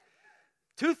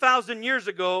2,000 years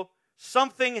ago,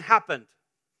 something happened.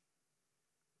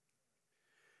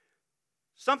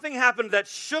 Something happened that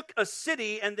shook a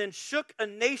city and then shook a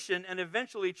nation and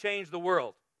eventually changed the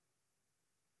world.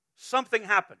 Something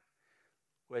happened.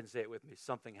 Go ahead and say it with me.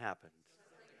 Something happened.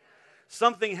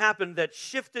 Something happened that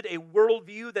shifted a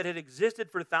worldview that had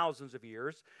existed for thousands of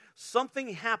years. Something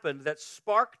happened that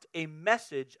sparked a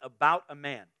message about a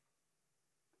man.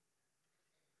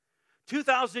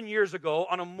 2,000 years ago,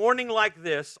 on a morning like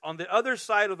this, on the other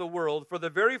side of the world, for the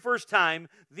very first time,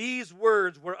 these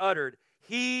words were uttered.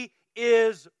 He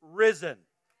is risen.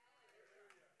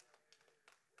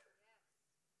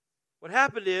 What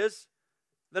happened is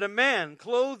that a man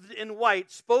clothed in white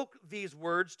spoke these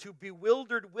words to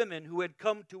bewildered women who had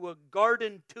come to a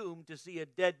garden tomb to see a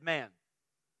dead man,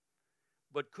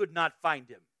 but could not find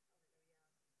him.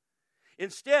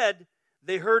 Instead,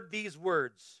 they heard these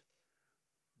words,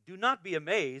 "Do not be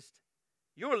amazed.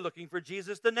 You are looking for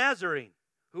Jesus the Nazarene,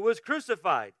 who was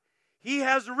crucified. He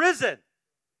has risen."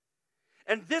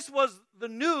 And this was the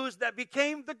news that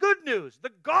became the good news,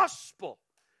 the gospel.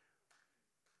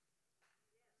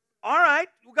 All right,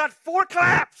 we got 4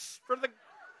 claps for the...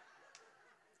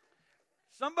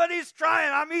 Somebody's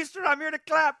trying. I'm Easter. I'm here to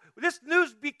clap. This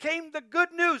news became the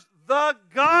good news, the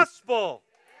gospel.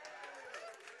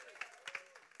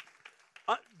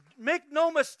 Make no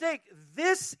mistake,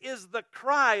 this is the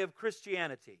cry of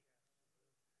Christianity.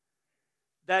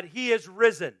 That he is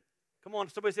risen. Come on,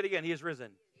 somebody say it again. He is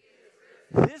risen.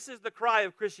 This is the cry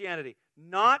of Christianity.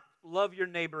 Not love your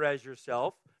neighbor as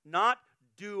yourself. Not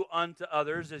do unto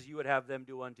others as you would have them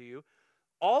do unto you.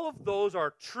 All of those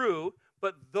are true,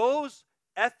 but those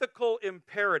ethical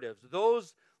imperatives,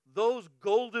 those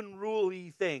golden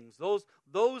rule-y things,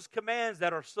 those commands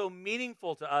that are so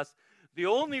meaningful to us, the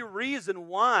only reason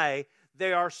why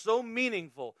they are so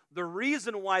meaningful, the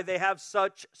reason why they have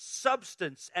such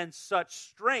substance and such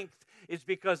strength is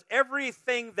because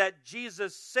everything that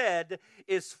Jesus said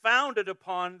is founded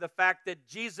upon the fact that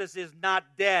Jesus is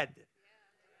not dead.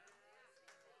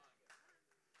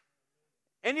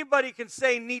 Anybody can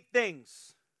say neat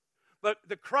things, but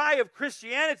the cry of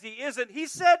Christianity isn't, he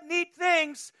said neat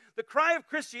things. The cry of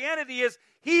Christianity is,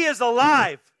 he is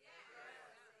alive.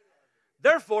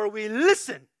 Therefore, we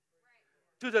listen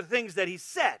to the things that he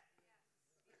said.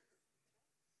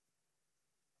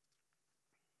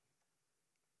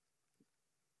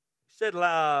 He said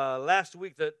last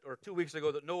week or 2 weeks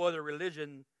ago that no other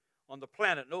religion on the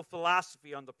planet, no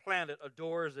philosophy on the planet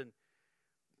adores and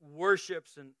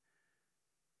worships and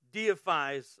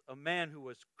deifies a man who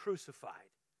was crucified,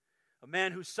 a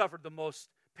man who suffered the most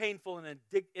painful and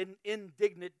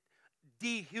indignant,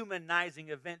 dehumanizing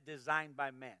event designed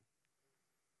by man.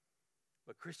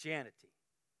 But Christianity.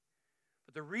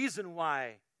 But the reason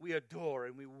why we adore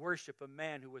and we worship a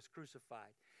man who was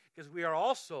crucified, because we are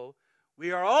also,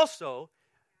 I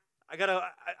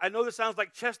know this sounds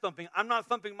like chest thumping. I'm not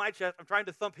thumping my chest. I'm trying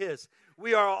to thump his.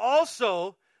 We are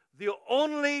also the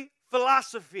only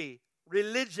philosophy,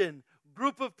 religion,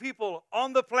 group of people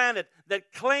on the planet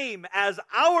that claim as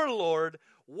our Lord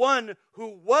one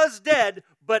who was dead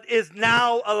but is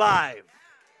now alive.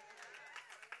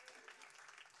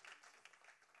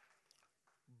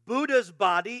 Buddha's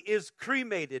body is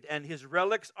cremated and his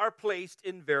relics are placed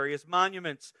in various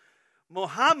monuments.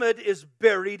 Muhammad is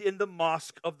buried in the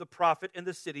mosque of the Prophet in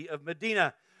the city of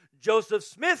Medina. Joseph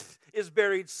Smith is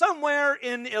buried somewhere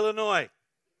in Illinois.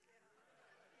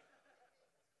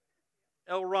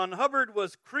 L. Ron Hubbard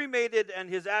was cremated and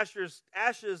his ashes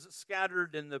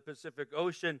scattered in the Pacific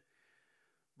Ocean.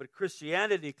 But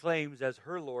Christianity claims as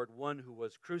her Lord one who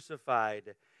was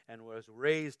crucified and was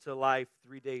raised to life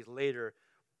 3 days later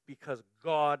because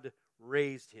God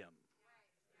raised him,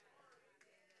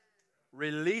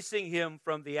 releasing him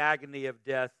from the agony of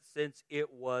death since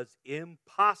it was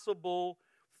impossible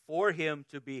for him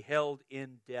to be held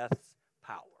in death's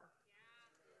power.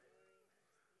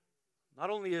 Not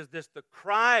only is this the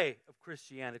cry of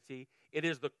Christianity, it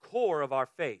is the core of our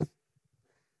faith.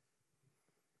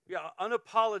 Yeah,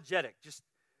 unapologetic. Just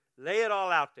lay it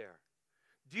all out there.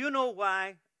 Do you know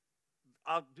why?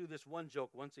 I'll do this one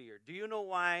joke once a year. Do you know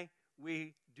why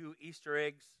we do Easter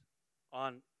eggs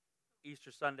on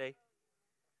Easter Sunday?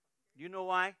 Do you know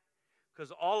why?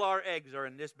 Because all our eggs are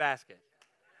in this basket.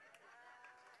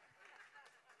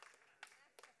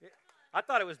 I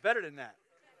thought it was better than that.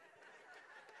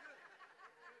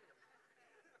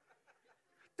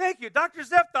 Thank you. Dr.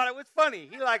 Zeff thought it was funny.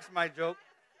 He likes my joke.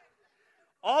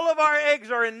 All of our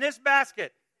eggs are in this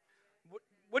basket.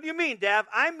 What do you mean, Dav?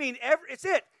 I mean, it's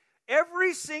it.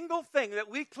 Every single thing that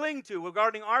we cling to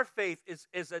regarding our faith is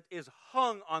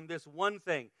hung on this one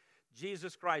thing.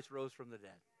 Jesus Christ rose from the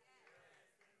dead.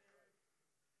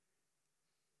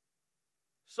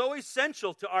 So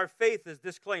essential to our faith is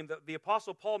this claim that the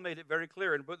Apostle Paul made it very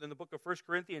clear in the book of 1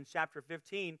 Corinthians chapter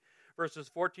 15, verses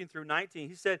 14 through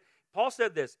 19. Paul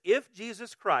said this, if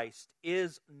Jesus Christ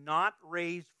is not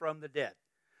raised from the dead.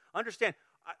 Understand,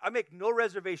 I make no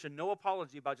reservation, no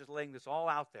apology about just laying this all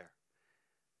out there.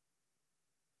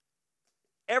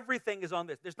 Everything is on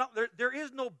this. There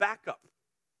is no backup.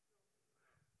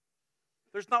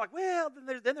 There's not like, well,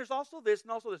 then there's also this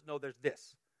and also this. No, there's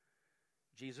this.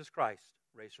 Jesus Christ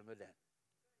raised from the dead.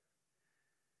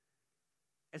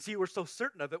 And see, we're so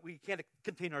certain of it, we can't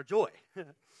contain our joy.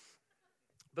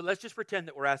 But let's just pretend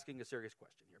that we're asking a serious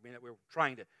question here. I mean, that we're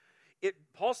trying to.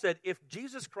 Paul said, if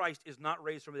Jesus Christ is not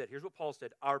raised from the dead, here's what Paul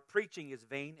said, our preaching is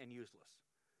vain and useless.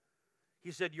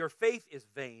 He said, your faith is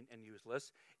vain and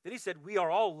useless. Then he said, we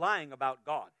are all lying about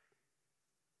God.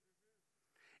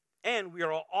 And we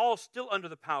are all still under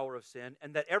the power of sin,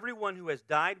 and that everyone who has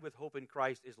died with hope in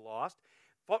Christ is lost.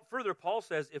 Further, Paul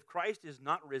says, if Christ is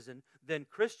not risen, then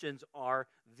Christians are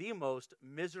the most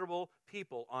miserable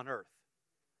people on earth.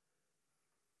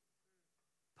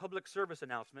 Public service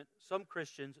announcement, some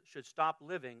Christians should stop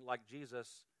living like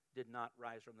Jesus did not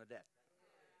rise from the dead.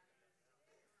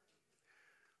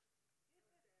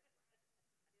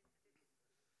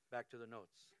 Back to the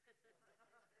notes.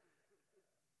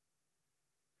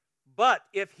 But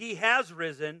if he has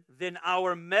risen, then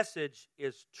our message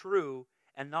is true.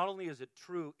 And not only is it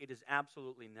true, it is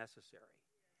absolutely necessary.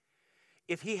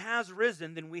 If he has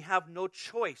risen, then we have no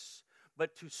choice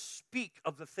but to speak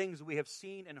of the things we have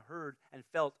seen and heard and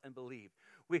felt and believed.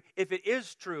 If it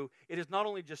is true, it is not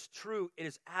only just true, it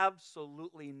is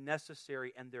absolutely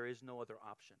necessary, and there is no other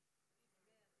option.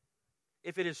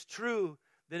 If it is true,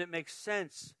 then it makes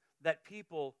sense that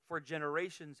people for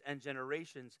generations and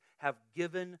generations have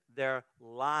given their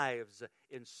lives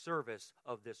in service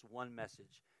of this one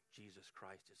message. Jesus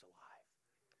Christ is alive.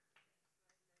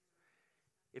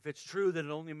 If it's true, then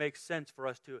it only makes sense for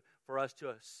us to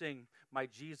sing, my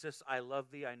Jesus, I love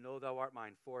thee, I know thou art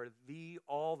mine. For thee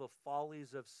all the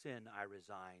follies of sin I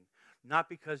resign. Not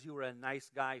because you were a nice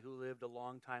guy who lived a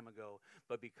long time ago,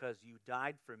 but because you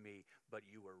died for me, but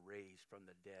you were raised from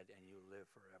the dead and you live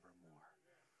forevermore.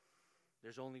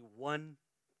 There's only one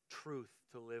truth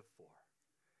to live for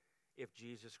if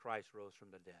Jesus Christ rose from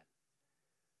the dead.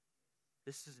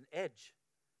 This is an edge.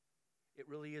 It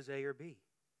really is A or B.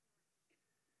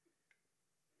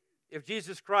 If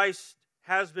Jesus Christ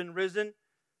has been risen,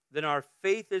 then our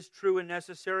faith is true and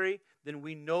necessary. Then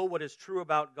we know what is true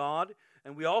about God.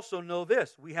 And we also know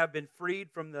this. We have been freed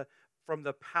from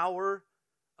the power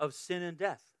of sin and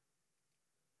death.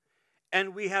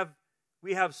 And we have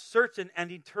certain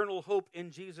and eternal hope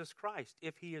in Jesus Christ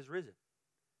if he is risen.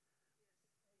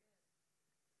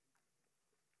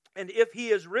 And if he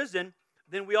is risen,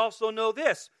 then we also know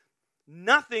this.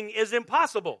 Nothing is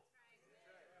impossible.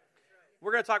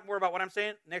 We're going to talk more about what I'm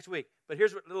saying next week. But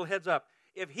here's a little heads up.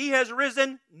 If he has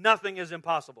risen, nothing is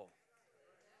impossible.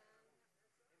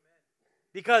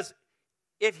 Because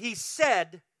if he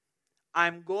said,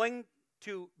 I'm going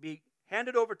to be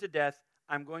handed over to death,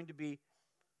 I'm going to be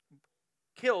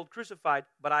killed, crucified,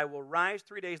 but I will rise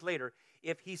 3 days later.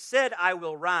 If he said, I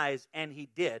will rise, and he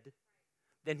did,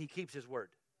 then he keeps his word.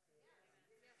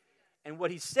 And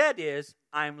what he said is,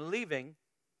 I'm leaving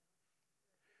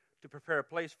to prepare a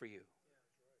place for you.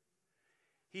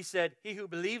 He said, he who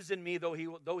believes in me, though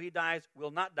he dies,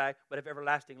 will not die, but have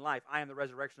everlasting life. I am the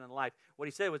resurrection and life. What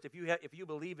he said was, if you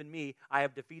believe in me, I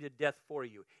have defeated death for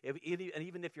you. And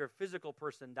even if your physical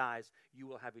person dies, you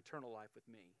will have eternal life with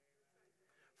me.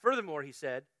 Furthermore, he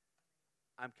said,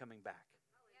 I'm coming back.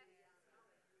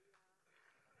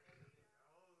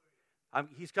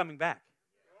 He's coming back.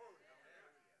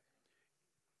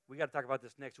 We got to talk about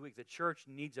this next week. The church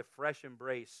needs a fresh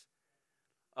embrace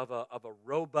of a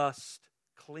robust,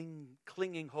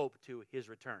 clinging hope to his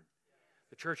return.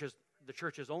 The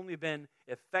church has only been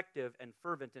effective and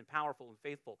fervent and powerful and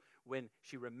faithful when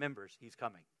she remembers he's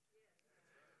coming.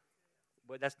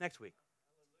 But that's next week.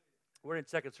 We're in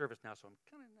second service now, so I'm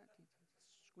kind of not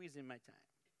squeezing my time.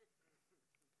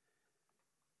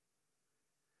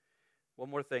 One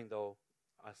more thing, though.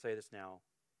 I'll say this now.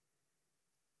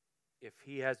 If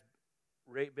he has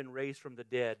been raised from the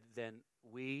dead, then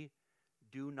we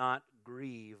do not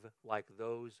grieve like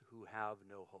those who have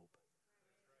no hope.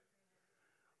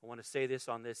 I want to say this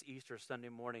on this Easter Sunday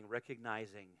morning,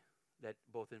 recognizing that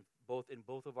in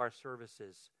both of our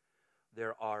services,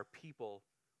 there are people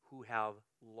who have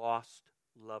lost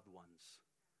loved ones,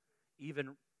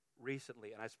 even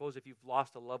recently. And I suppose if you've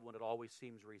lost a loved one, it always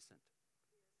seems recent.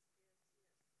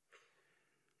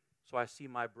 So I see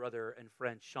my brother and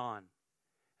friend Sean,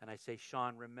 and I say,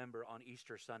 Sean, remember on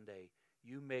Easter Sunday,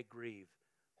 you may grieve,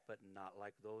 but not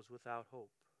like those without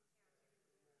hope.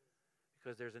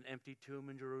 Because there's an empty tomb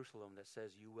in Jerusalem that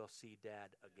says you will see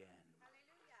Dad again.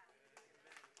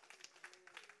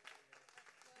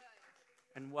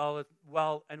 And while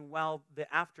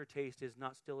the aftertaste is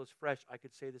not still as fresh, I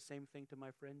could say the same thing to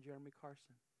my friend Jeremy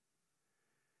Carson.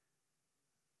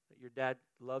 That your dad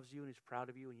loves you and he's proud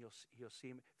of you, and he'll see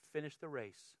him. Finish the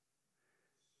race.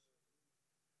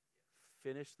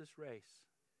 Finish this race.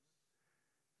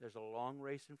 There's a long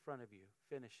race in front of you.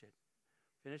 Finish it.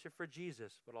 Finish it for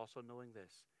Jesus, but also knowing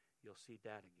this, you'll see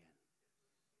Dad again.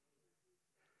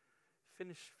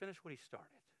 Finish what he started.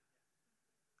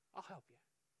 I'll help you.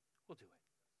 We'll do it.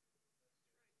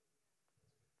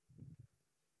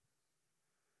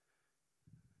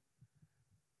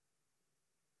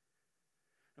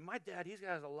 And my dad, he's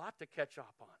got a lot to catch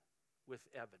up on with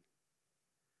Evan.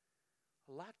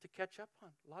 A lot to catch up on.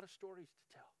 A lot of stories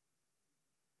to tell.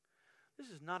 This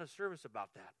is not a service about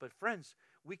that. But friends,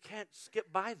 we can't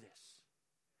skip by this.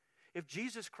 If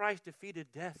Jesus Christ defeated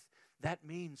death, that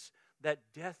means that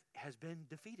death has been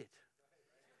defeated.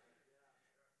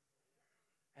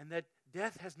 And that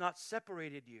death has not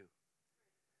separated you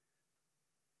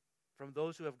from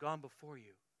those who have gone before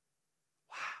you.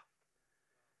 Wow.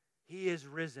 He is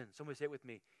risen. Somebody say it with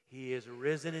me. He is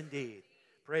risen indeed.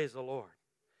 Praise the Lord.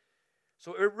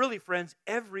 So really, friends,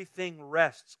 everything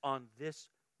rests on this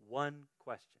one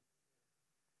question.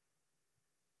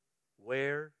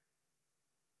 Where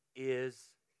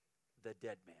is the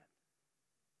dead man?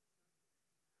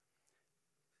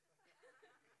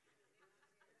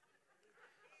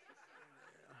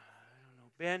 I don't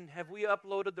know. Ben, have we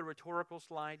uploaded the rhetorical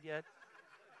slide yet?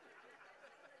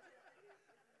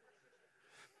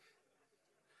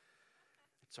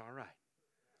 It's all right.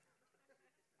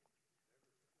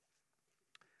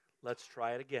 Let's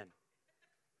try it again.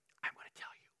 I'm going to tell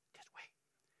you this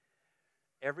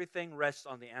way. Everything rests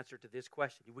on the answer to this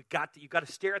question. You've got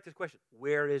to stare at this question.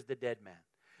 Where is the dead man?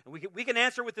 And we can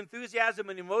answer with enthusiasm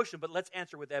and emotion, but let's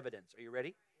answer with evidence. Are you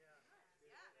ready?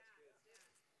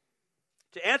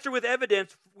 To answer with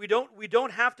evidence, we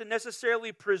don't have to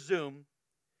necessarily presume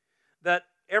that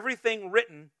everything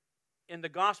written in the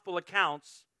gospel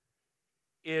accounts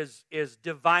is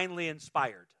divinely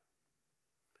inspired.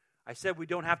 I said we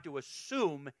don't have to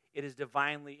assume it is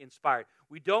divinely inspired.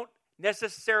 We don't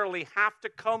necessarily have to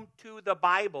come to the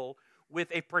Bible with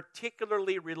a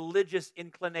particularly religious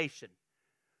inclination.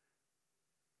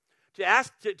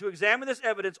 To examine this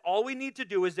evidence, all we need to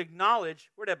do is acknowledge,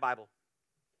 where's that Bible?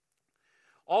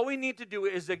 All we need to do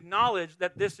is acknowledge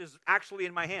that this is actually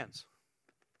in my hands,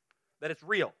 that it's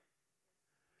real.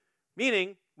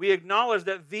 Meaning, we acknowledge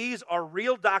that these are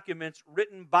real documents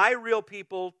written by real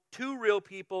people to real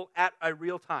people at a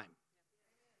real time.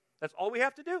 That's all we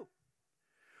have to do.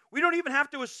 We don't even have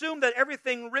to assume that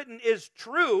everything written is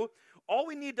true. All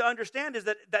we need to understand is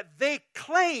that they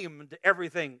claimed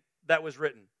everything that was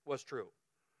written was true.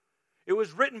 It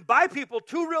was written by people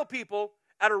to real people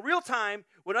at a real time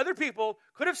when other people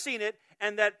could have seen it,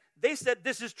 and that they said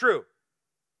this is true.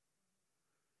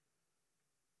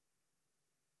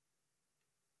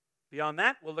 Beyond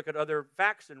that, we'll look at other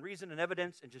facts and reason and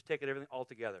evidence and just take it everything all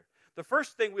together. The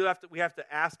first thing we have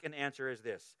to ask and answer is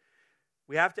this.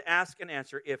 We have to ask and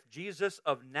answer if Jesus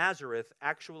of Nazareth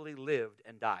actually lived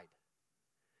and died.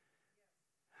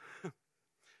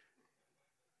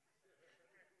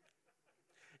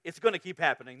 It's going to keep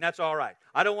happening. That's all right.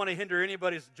 I don't want to hinder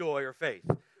anybody's joy or faith.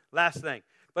 Last thing.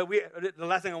 But the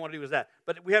last thing I want to do is that.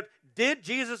 But did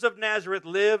Jesus of Nazareth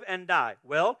live and die?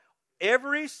 Well,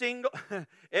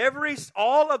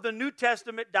 all of the New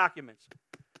Testament documents.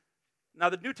 Now,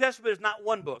 the New Testament is not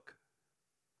one book.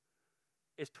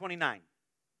 It's 29.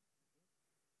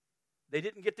 They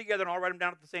didn't get together and all write them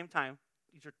down at the same time.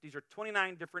 These are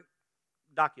 29 different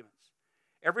documents.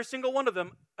 Every single one of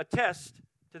them attests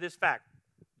to this fact.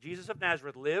 Jesus of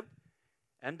Nazareth lived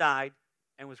and died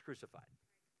and was crucified.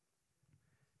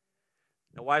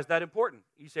 Now, why is that important?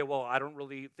 You say, well, I don't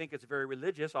really think it's very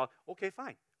religious. Okay,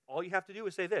 fine. All you have to do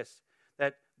is say this,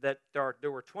 that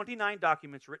there were 29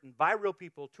 documents written by real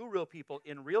people to real people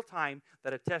in real time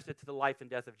that attested to the life and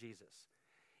death of Jesus.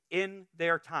 In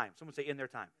their time. Someone say, in their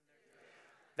time.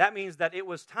 That means that it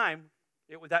was time.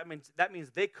 That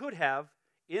means they could have,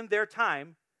 in their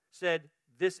time, said,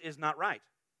 this is not right.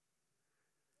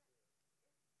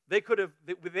 They could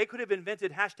have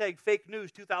invented hashtag fake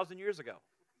news 2,000 years ago.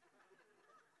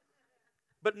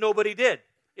 But nobody did.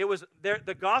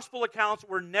 The gospel accounts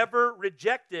were never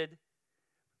rejected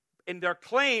in their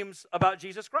claims about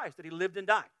Jesus Christ, that he lived and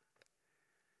died.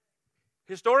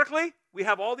 Historically, we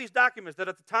have all these documents that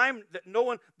at the time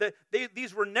that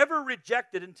these were never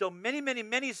rejected until many, many,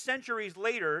 many centuries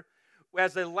later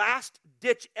as a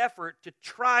last-ditch effort to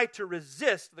try to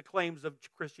resist the claims of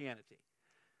Christianity.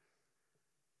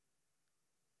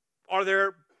 Are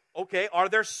there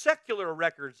secular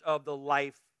records of the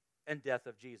life and death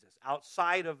of Jesus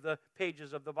outside of the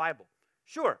pages of the Bible?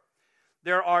 Sure.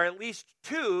 There are at least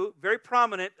two very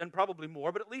prominent, and probably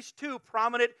more, but at least two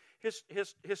prominent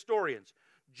historians.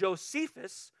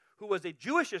 Josephus, who was a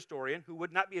Jewish historian who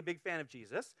would not be a big fan of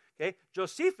Jesus. Okay,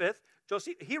 Josephus,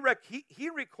 he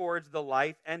records the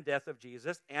life and death of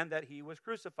Jesus and that he was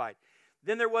crucified.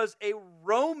 Then there was a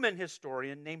Roman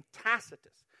historian named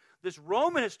Tacitus. This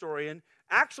Roman historian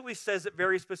actually says it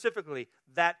very specifically,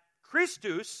 that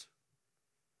Christus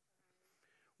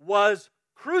was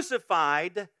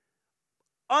crucified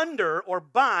under or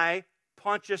by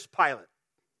Pontius Pilate.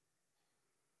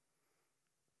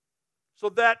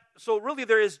 So really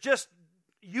there is just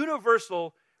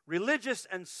universal religious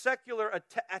and secular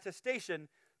attestation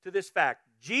to this fact.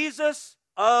 Jesus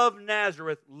of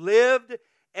Nazareth lived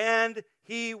and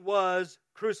he was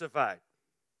crucified.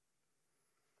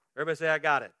 Everybody say, I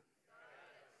got it.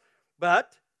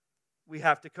 But we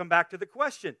have to come back to the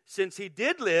question. Since he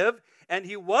did live and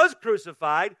he was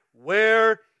crucified,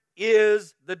 where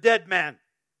is the dead man?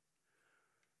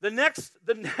 The next,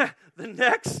 you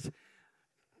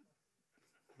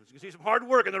can see some hard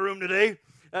work in the room today.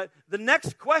 The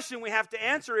next question we have to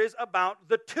answer is about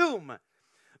the tomb.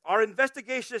 Our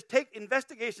investigation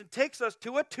takes us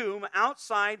to a tomb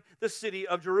outside the city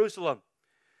of Jerusalem.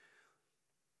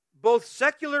 Both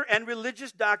secular and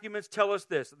religious documents tell us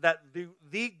this, that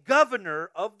the governor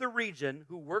of the region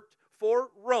who worked for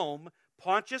Rome,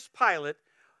 Pontius Pilate,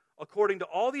 according to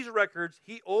all these records,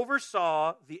 he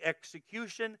oversaw the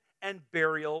execution and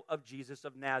burial of Jesus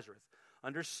of Nazareth.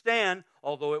 Understand,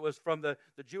 although it was from the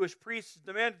Jewish priests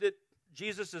demanded that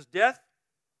Jesus' death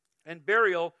and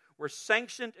burial were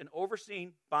sanctioned and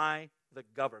overseen by the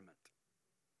government.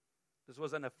 This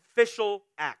was an official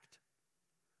act.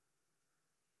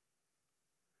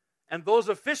 And those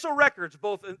official records,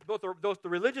 both the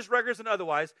religious records and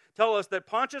otherwise, tell us that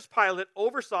Pontius Pilate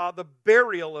oversaw the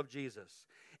burial of Jesus.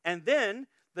 And then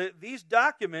these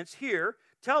documents here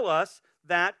tell us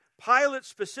that Pilate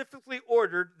specifically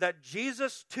ordered that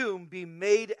Jesus' tomb be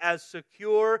made as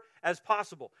secure as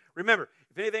possible. Remember,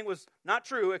 if anything was not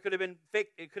true, it could have been fake.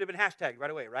 It could have been hashtagged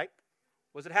right away, right?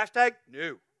 Was it hashtag?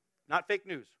 No. Not fake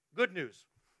news. Good news.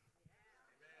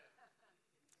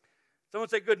 Someone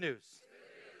say good news.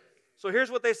 So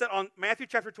here's what they said on Matthew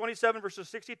chapter 27, verses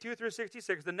 62 through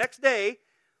 66. The next day,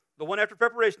 the one after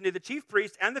preparation day, the chief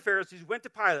priests and the Pharisees went to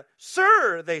Pilate.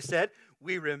 Sir, they said,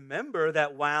 we remember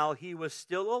that while he was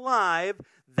still alive,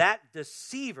 that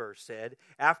deceiver said,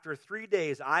 after 3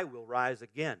 days I will rise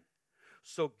again.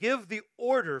 So give the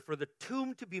order for the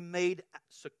tomb to be made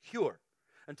secure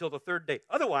until the third day.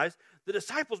 Otherwise, the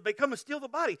disciples may come and steal the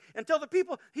body and tell the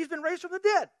people he's been raised from the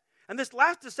dead. And this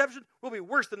last deception will be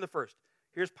worse than the first.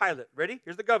 Here's Pilate. Ready?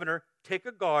 Here's the governor. Take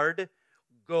a guard.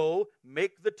 Go,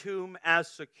 make the tomb as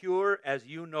secure as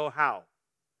you know how.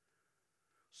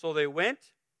 So they went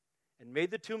and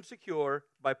made the tomb secure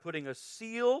by putting a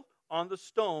seal on the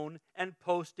stone and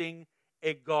posting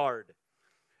a guard.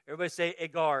 Everybody say a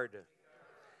guard.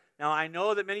 Now, I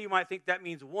know that many of you might think that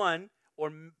means one,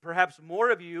 or perhaps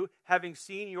more of you, having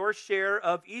seen your share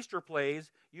of Easter plays,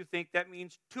 you think that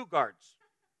means 2 guards.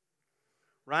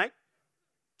 Right?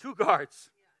 2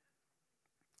 guards.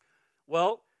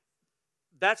 Well,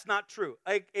 that's not true.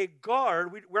 A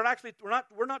guard, we're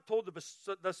not told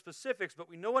the specifics, but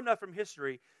we know enough from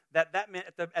history that meant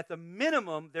at the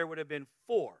minimum there would have been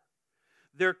 4.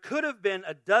 There could have been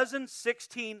a dozen,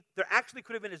 16. There actually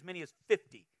could have been as many as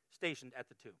 50 stationed at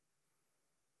the tomb.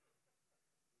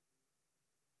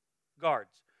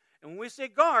 Guards. And when we say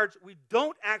guards, we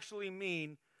don't actually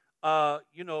mean,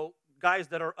 guys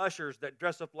that are ushers that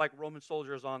dress up like Roman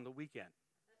soldiers on the weekend.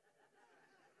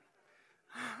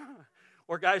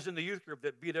 Or guys in the youth group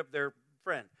that beat up their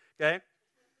friend, okay?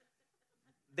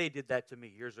 They did that to me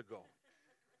years ago.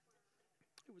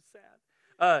 It was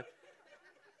sad.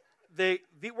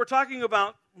 We're talking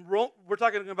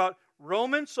about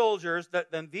Roman soldiers.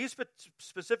 Then these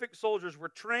specific soldiers were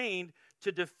trained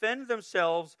to defend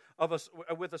themselves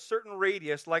with a certain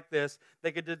radius like this.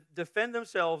 They could defend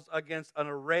themselves against an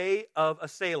array of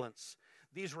assailants.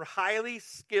 These were highly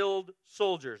skilled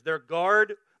soldiers.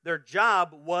 Their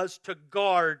job was to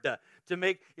guard,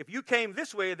 if you came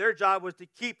this way, their job was to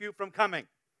keep you from coming.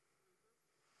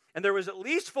 And there was at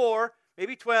least 4,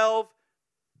 maybe 12,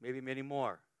 maybe many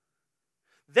more.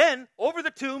 Then, over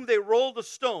the tomb, they rolled a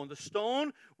stone. The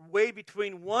stone weighed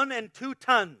between 1 and 2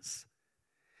 tons.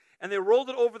 And they rolled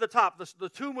it over the top. The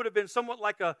tomb would have been somewhat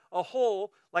like a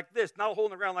hole like this, not a hole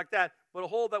in the ground like that, but a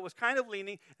hole that was kind of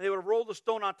leaning, and they would have rolled the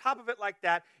stone on top of it like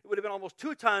that. It would have been almost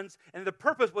 2 tons, and the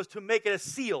purpose was to make it a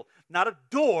seal, not a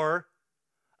door,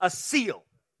 a seal.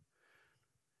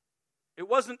 It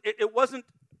wasn't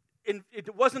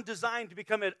designed to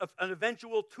become an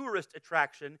eventual tourist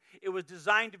attraction. It was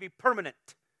designed to be permanent.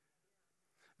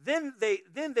 Then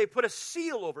they put a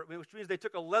seal over it, which means they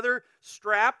took a leather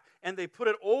strap and they put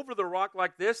it over the rock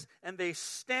like this, and they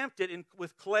stamped it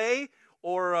with clay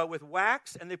or with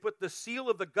wax, and they put the seal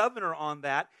of the governor on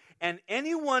that, and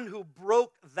anyone who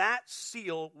broke that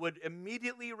seal would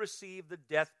immediately receive the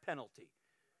death penalty.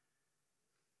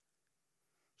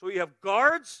 So you have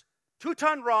guards,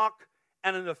 2-ton rock,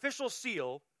 and an official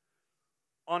seal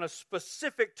on a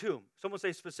specific tomb. Someone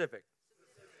say specific.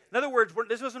 In other words,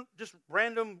 this wasn't just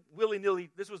random, willy-nilly.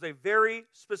 This was a very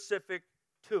specific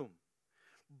tomb.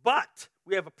 But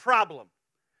we have a problem.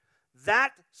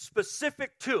 That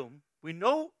specific tomb, we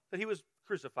know that he was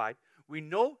crucified. We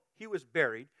know he was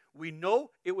buried. We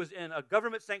know it was in a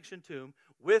government-sanctioned tomb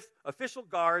with official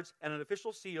guards and an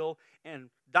official seal and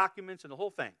documents and the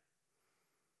whole thing.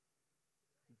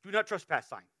 Do not trespass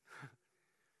sign.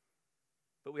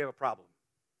 But we have a problem.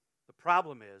 The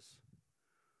problem is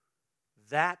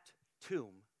that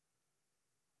tomb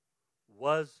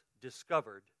was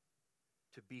discovered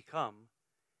to become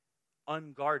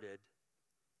unguarded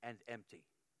and empty.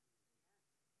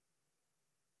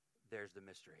 There's the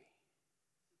mystery.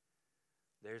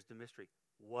 There's the mystery.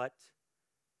 What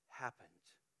happened?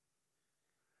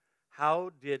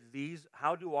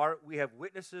 We have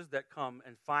witnesses that come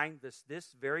and find this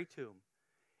very tomb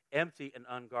empty and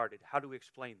unguarded. How do we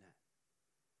explain that?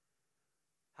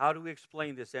 How do we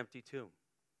explain this empty tomb?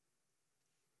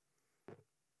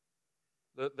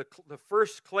 The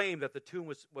first claim that the tomb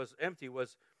was empty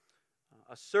was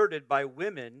asserted by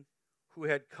women who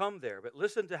had come there. But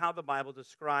listen to how the Bible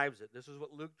describes it. This is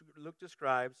what Luke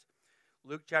describes.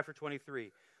 Luke chapter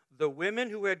 23. The women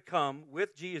who had come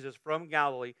with Jesus from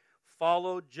Galilee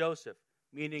followed Joseph,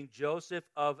 meaning Joseph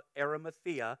of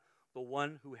Arimathea, the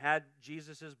one who had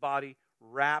Jesus' body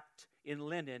wrapped in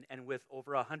linen and with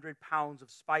over 100 pounds of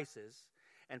spices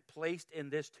and placed in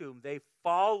this tomb. They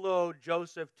followed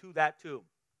Joseph to that tomb.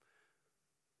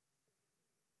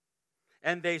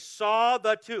 And they saw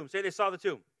the tomb. Say they saw the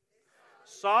tomb.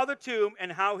 Saw the tomb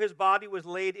and how his body was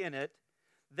laid in it.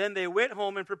 Then they went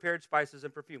home and prepared spices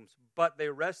and perfumes. But they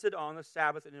rested on the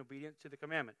Sabbath in obedience to the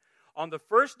commandment. On the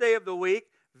first day of the week,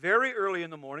 very early in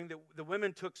the morning, the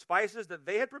women took spices that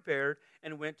they had prepared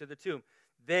and went to the tomb.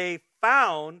 They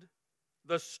found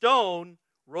the stone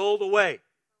rolled away.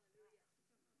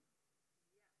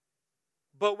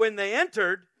 But when they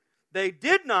entered, they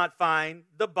did not find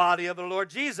the body of the Lord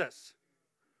Jesus.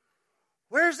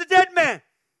 Where's the dead man?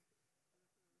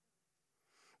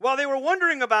 While they were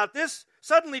wondering about this,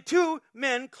 suddenly 2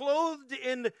 men clothed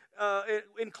in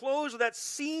clothes that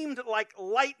seemed like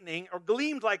lightning or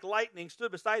gleamed like lightning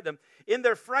stood beside them. In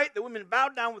their fright, the women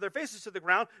bowed down with their faces to the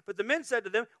ground, but the men said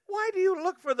to them, "Why do you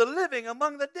look for the living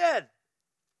among the dead?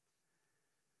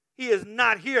 He is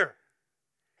not here.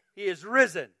 He is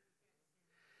risen."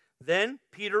 Then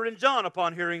Peter and John,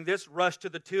 upon hearing this, rushed to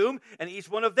the tomb, and each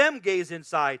one of them gazed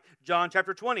inside. John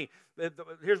chapter 20.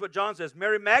 Here's what John says.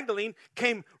 Mary Magdalene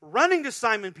came running to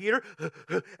Simon Peter,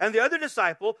 and the other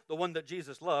disciple, the one that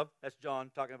Jesus loved, that's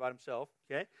John talking about himself,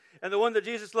 okay? And the one that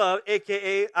Jesus loved,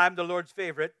 a.k.a. I'm the Lord's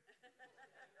favorite,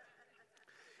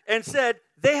 and said,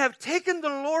 "They have taken the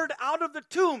Lord out of the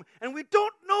tomb, and we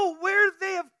don't know where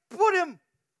they have put him."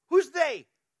 Who's they?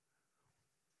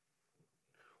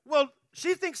 Well,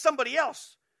 she thinks somebody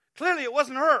else. Clearly it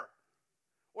wasn't her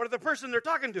or the person they're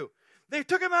talking to. They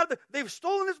took him out they've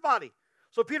stolen his body.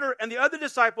 So Peter and the other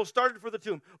disciple started for the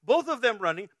tomb, both of them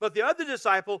running, but the other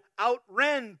disciple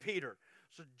outran Peter.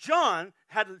 So John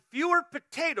had fewer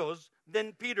potatoes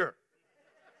than Peter.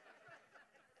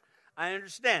 I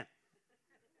understand.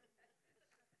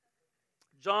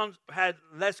 John had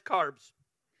less carbs.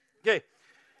 Okay.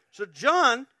 So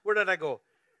John, where did I go?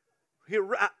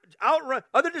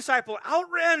 Other disciple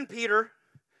outran Peter.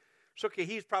 It's okay,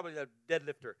 he's probably the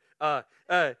deadlifter.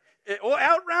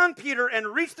 Outran Peter and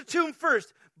reached the tomb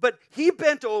first. But he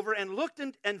bent over and looked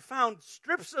and found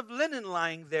strips of linen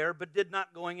lying there, but did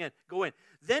not go in.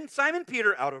 Then Simon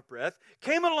Peter, out of breath,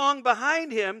 came along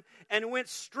behind him and went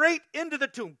straight into the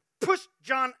tomb, pushed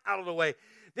John out of the way.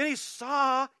 Then he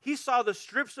saw the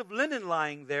strips of linen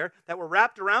lying there that were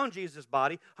wrapped around Jesus'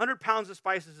 body, 100 pounds of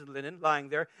spices of linen lying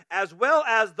there, as well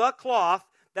as the cloth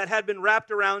that had been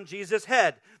wrapped around Jesus'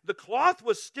 head. The cloth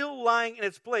was still lying in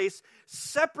its place,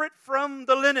 separate from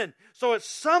the linen. So if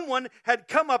someone had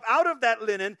come up out of that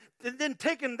linen and then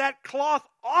taken that cloth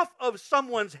off of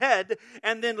someone's head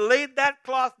and then laid that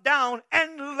cloth down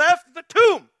and left the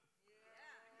tomb.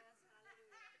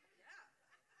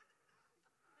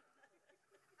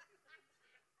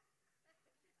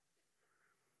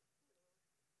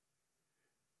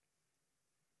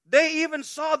 They even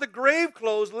saw the grave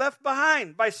clothes left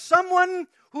behind by someone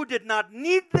who did not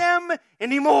need them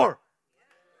anymore.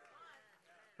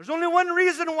 There's only one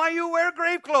reason why you wear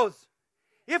grave clothes.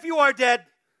 If you are dead.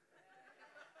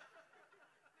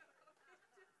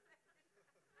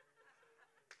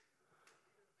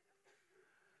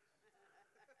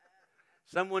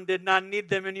 Someone did not need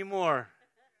them anymore.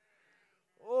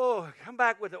 Oh, come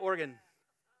back with the organ.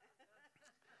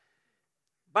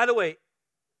 By the way,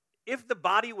 if the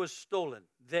body was stolen,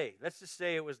 let's just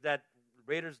say it was that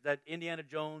raiders, that Indiana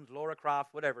Jones, Laura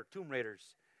Croft, whatever, tomb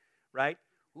raiders, right?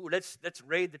 Ooh, let's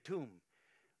raid the tomb.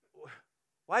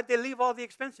 Why'd they leave all the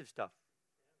expensive stuff?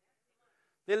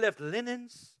 They left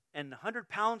linens and 100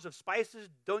 pounds of spices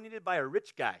donated by a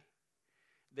rich guy.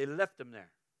 They left them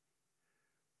there.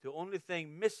 The only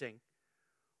thing missing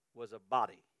was a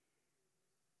body.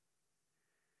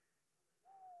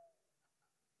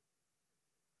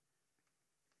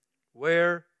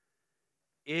 Where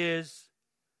is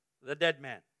the dead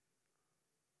man?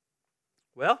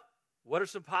 Well, what are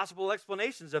some possible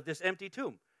explanations of this empty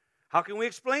tomb? How can we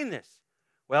explain this?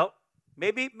 Well,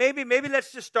 maybe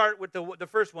let's just start with the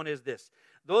first one is this.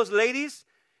 Those ladies,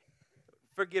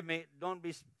 forgive me, don't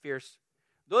be fierce.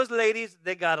 Those ladies,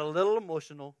 they got a little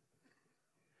emotional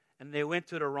and they went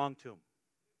to the wrong tomb.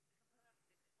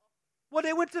 Well,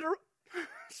 they went to the...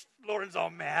 Lauren's all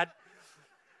mad.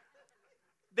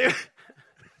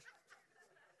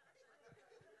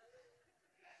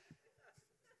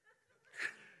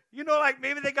 Like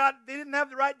maybe they didn't have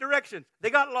the right directions. They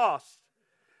got lost.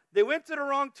 They went to the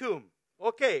wrong tomb.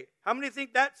 Okay, how many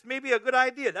think that's maybe a good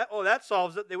idea? That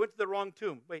solves it. They went to the wrong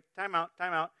tomb. Wait, time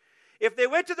out. If they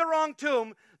went to the wrong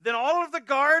tomb, then all of the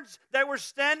guards that were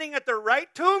standing at the right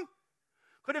tomb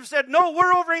could have said, "No,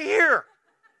 we're over here."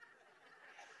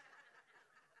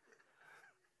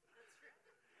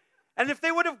 And if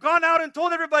they would have gone out and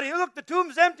told everybody, "Look, the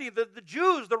tomb's empty," the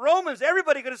Jews, the Romans,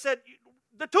 everybody could have said,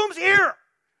 "The tomb's here.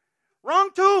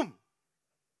 Wrong tomb.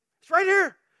 It's right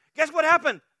here." Guess what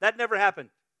happened? That never happened.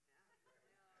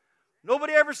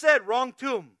 Nobody ever said, "Wrong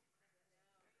tomb."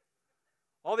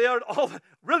 All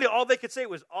they could say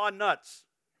was, "Aw, nuts."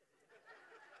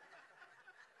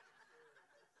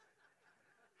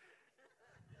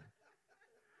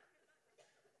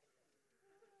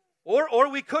 Or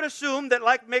we could assume that,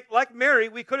 like Mary,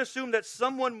 we could assume that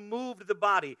someone moved the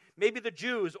body. Maybe the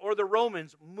Jews or the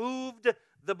Romans moved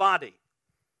the body.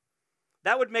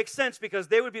 That would make sense because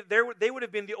they would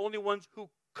have been the only ones who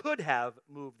could have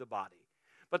moved the body.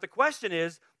 But the question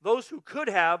is, those who could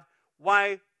have,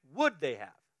 why would they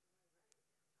have?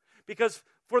 Because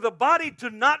for the body to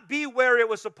not be where it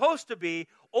was supposed to be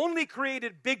only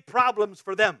created big problems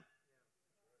for them.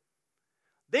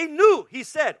 They knew, he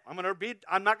said, I'm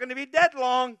not going to be dead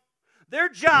long. Their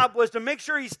job was to make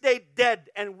sure he stayed dead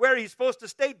and where he's supposed to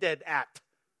stay dead at.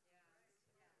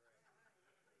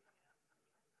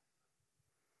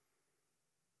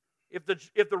 If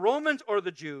the Romans or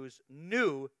the Jews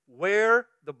knew where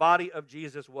the body of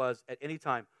Jesus was at any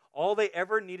time, all they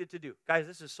ever needed to do, guys,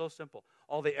 this is so simple.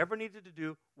 All they ever needed to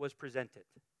do was present it.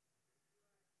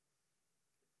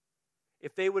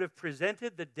 If they would have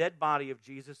presented the dead body of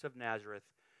Jesus of Nazareth,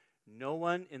 no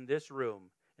one in this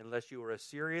room, unless you were a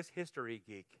serious history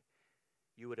geek,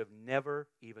 you would have never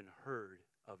even heard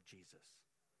of Jesus.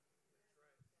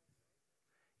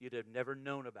 You'd have never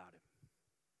known about him.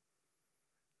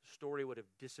 The story would have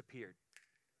disappeared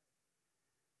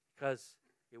because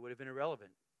it would have been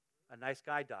irrelevant. A nice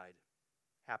guy died.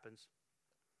 Happens.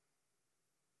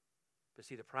 But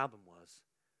see, the problem was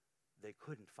they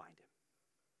couldn't find him.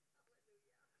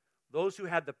 Those who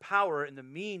had the power and the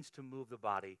means to move the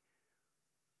body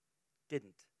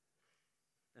didn't.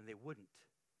 And they wouldn't.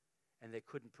 And they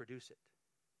couldn't produce it.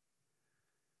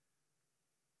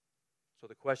 So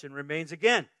the question remains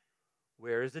again,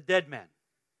 where is the dead man?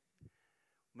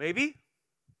 Maybe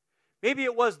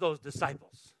it was those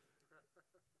disciples.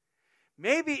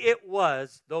 Maybe it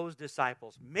was those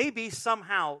disciples. Maybe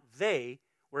somehow they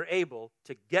were able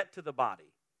to get to the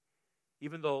body,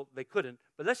 even though they couldn't.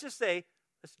 But let's just say,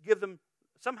 let's give them,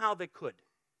 somehow they could.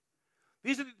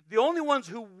 These are the only ones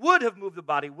who would have moved the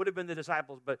body would have been the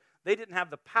disciples, but they didn't have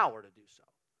the power to do so.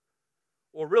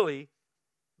 Or really,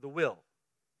 the will.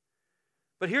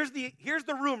 But here's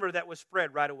the rumor that was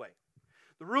spread right away.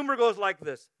 The rumor goes like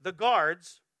this. The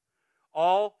guards,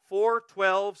 all 4,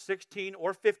 12, 16,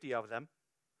 or 50 of them,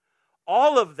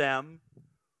 all of them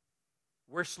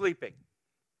were sleeping.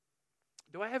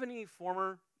 Do I have any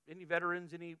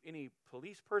veterans, any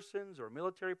police persons or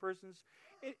military persons?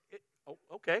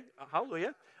 Okay,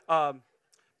 hallelujah. Not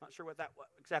sure what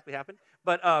exactly happened,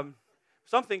 but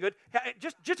something good.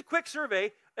 Just a quick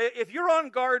survey. If you're on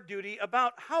guard duty,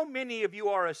 about how many of you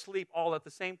are asleep all at the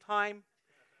same time?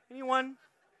 Anyone?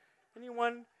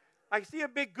 I see a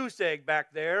big goose egg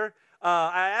back there.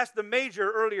 I asked the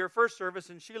major earlier, first service,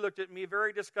 and she looked at me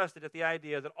very disgusted at the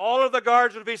idea that all of the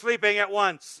guards would be sleeping at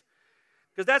once.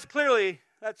 Because that's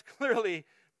clearly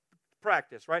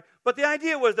practice, right? But the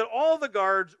idea was that all the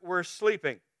guards were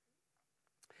sleeping.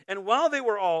 And while they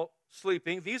were all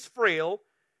sleeping, these frail,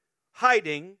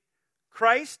 hiding,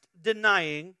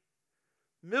 Christ-denying,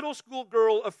 middle school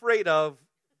girl afraid of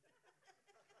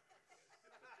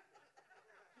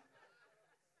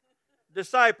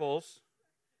disciples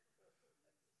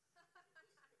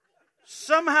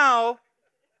somehow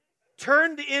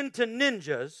turned into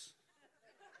ninjas,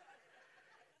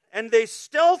 and they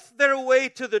stealthed their way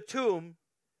to the tomb.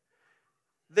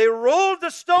 They rolled the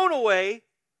stone away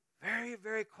very,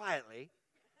 very quietly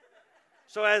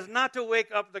so as not to wake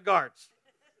up the guards.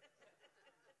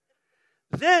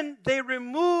 Then they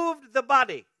removed the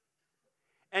body.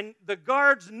 And the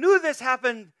guards knew this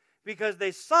happened because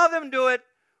they saw them do it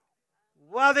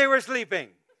while they were sleeping.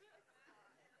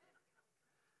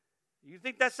 You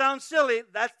think that sounds silly?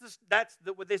 That's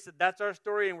what they said. That's our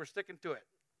story, and we're sticking to it.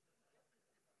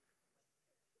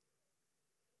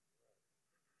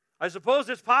 I suppose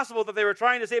it's possible that they were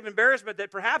trying to save embarrassment, that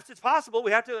perhaps it's possible,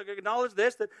 we have to acknowledge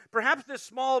this, that perhaps this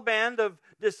small band of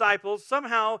disciples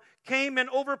somehow came and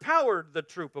overpowered the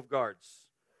troop of guards.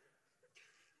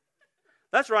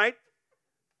 That's right.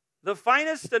 The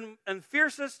finest and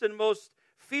fiercest and most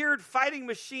feared fighting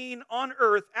machine on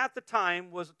earth at the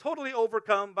time was totally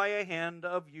overcome by a hand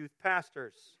of youth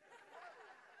pastors.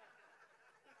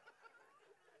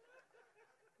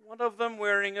 One of them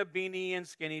wearing a beanie and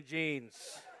skinny jeans.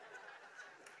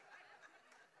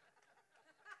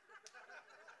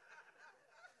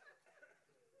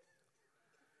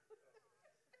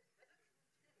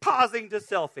 Pausing to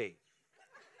selfie.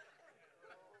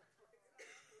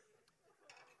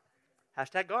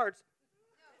 Hashtag guards.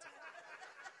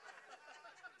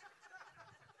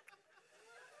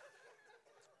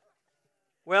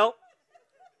 Well,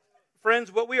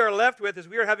 friends, what we are left with is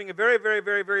we are having a very, very,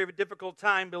 very, very difficult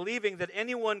time believing that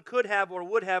anyone could have or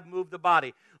would have moved the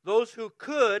body. Those who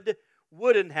could,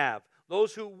 wouldn't have.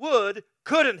 Those who would,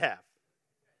 couldn't have.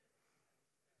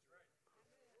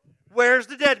 Where's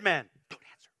the dead man? Don't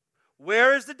answer.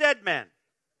 Where is the dead man?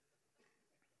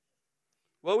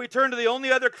 Well, we turn to the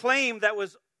only other claim that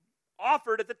was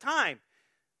offered at the time.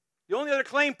 The only other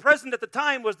claim present at the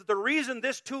time was that the reason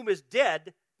this tomb is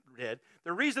dead,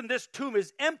 the reason this tomb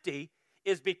is empty,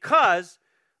 is because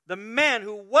the man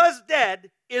who was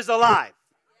dead is alive.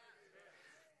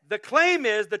 The claim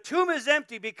is the tomb is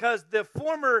empty because the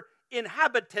former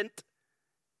inhabitant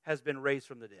has been raised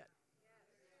from the dead.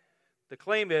 The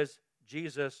claim is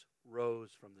Jesus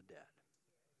rose from the dead.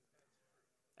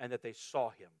 And that they saw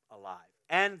him alive.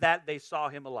 And that they saw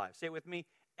him alive. Say it with me.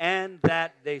 And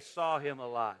that they saw him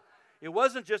alive. It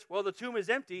wasn't just, well, the tomb is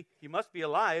empty, he must be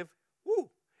alive.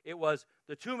 Woo! It was,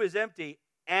 the tomb is empty,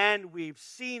 and we've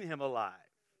seen him alive.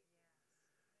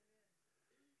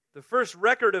 The first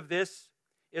record of this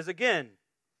is, again,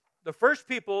 the first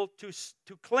people to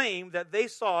claim that they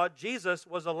saw Jesus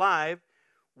was alive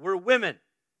were women.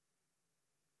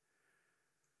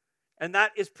 And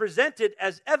that is presented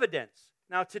as evidence.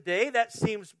 Now, today, that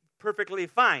seems perfectly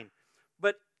fine.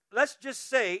 But let's just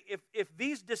say, if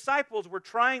these disciples were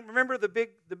trying, remember the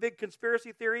big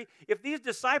conspiracy theory? If these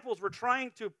disciples were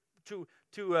trying to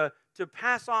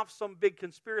pass off some big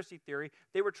conspiracy theory,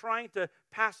 they were trying to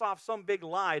pass off some big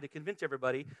lie to convince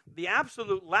everybody, the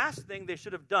absolute last thing they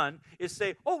should have done is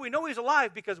say, oh, we know he's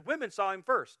alive because women saw him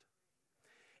first.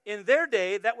 In their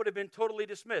day, that would have been totally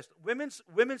dismissed.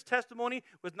 Women's testimony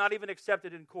was not even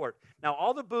accepted in court. Now,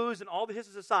 all the boos and all the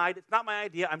hisses aside, it's not my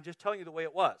idea. I'm just telling you the way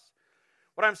it was.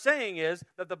 What I'm saying is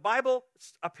that the Bible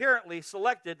apparently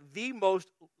selected the most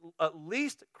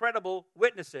least credible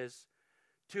witnesses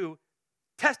to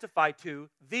testify to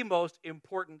the most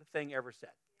important thing ever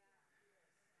said.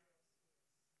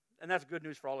 And that's good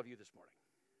news for all of you this morning.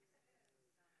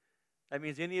 That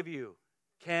means any of you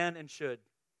can and should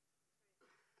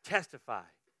testify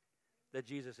that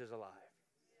Jesus is alive.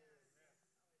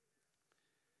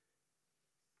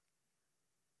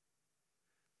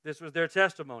 This was their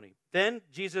testimony. Then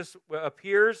Jesus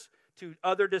appears to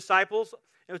other disciples.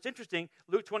 And it's interesting,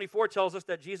 Luke 24 tells us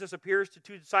that Jesus appears to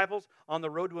two disciples on the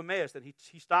road to Emmaus. And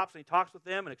he stops and he talks with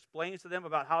them and explains to them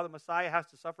about how the Messiah has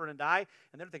to suffer and die.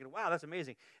 And they're thinking, wow, that's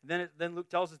amazing. And then Luke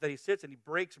tells us that he sits and he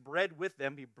breaks bread with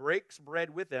them. He breaks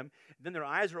bread with them. And then their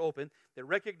eyes are open. They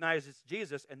recognize it's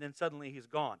Jesus. And then suddenly he's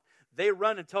gone. They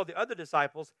run and tell the other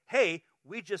disciples, hey,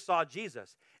 we just saw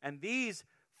Jesus. And these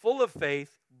full of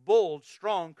faith, bold,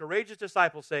 strong, courageous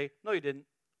disciples say, no, you didn't.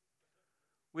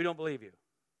 We don't believe you.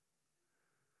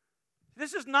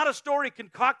 This is not a story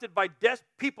concocted by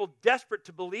people desperate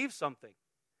to believe something.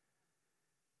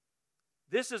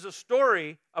 This is a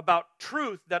story about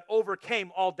truth that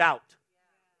overcame all doubt.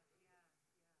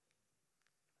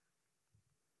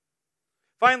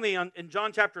 Finally, in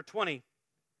John chapter 20,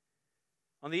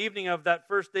 on the evening of that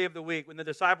first day of the week, when the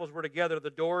disciples were together, the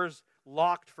doors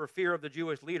locked for fear of the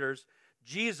Jewish leaders,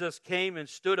 Jesus came and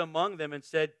stood among them and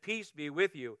said, peace be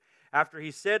with you. After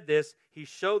he said this, he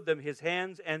showed them his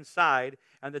hands and side,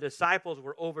 and the disciples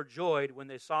were overjoyed when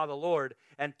they saw the Lord.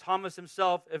 And Thomas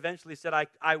himself eventually said,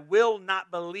 I will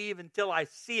not believe until I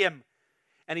see him.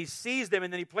 And he sees them,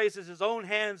 and then he places his own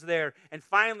hands there. And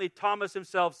finally, Thomas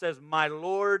himself says, my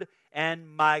Lord and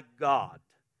my God.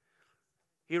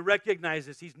 He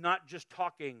recognizes he's not just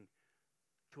talking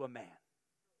to a man.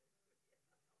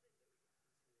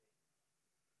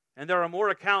 And there are more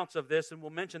accounts of this, and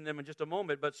we'll mention them in just a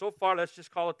moment. But so far, let's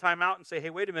just call a timeout and say, hey,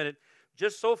 wait a minute.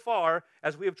 Just so far,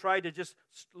 as we have tried to just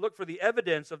look for the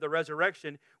evidence of the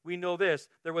resurrection, we know this.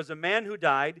 There was a man who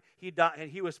died. He died, and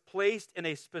he was placed in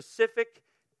a specific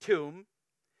tomb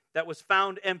that was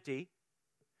found empty.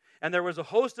 And there was a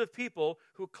host of people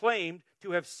who claimed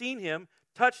to have seen him,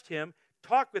 touched him,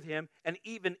 talked with him, and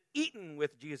even eaten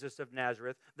with Jesus of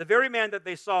Nazareth, the very man that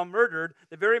they saw murdered,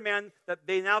 the very man that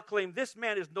they now claim this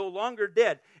man is no longer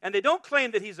dead. And they don't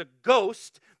claim that he's a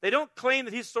ghost. They don't claim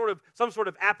that he's some sort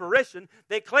of apparition.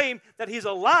 They claim that he's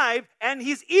alive and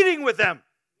he's eating with them.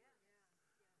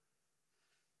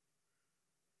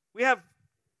 We have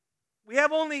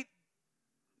only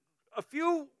a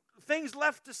few things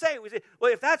left to say. We say,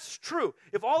 well, if that's true,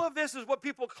 if all of this is what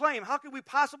people claim, how could we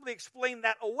possibly explain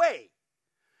that away?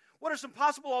 What are some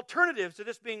possible alternatives to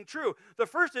this being true? The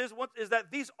first is that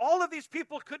all of these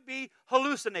people could be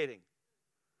hallucinating.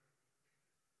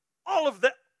 All of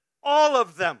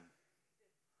them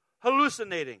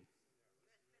hallucinating.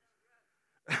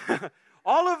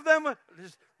 All of them,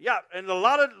 and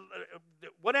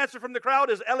one answer from the crowd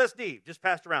is LSD, just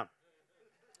passed around.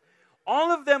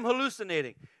 All of them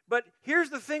hallucinating. But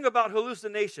here's the thing about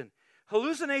hallucination.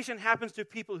 Hallucination happens to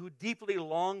people who deeply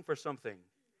long for something.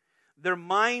 Their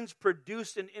minds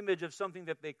produce an image of something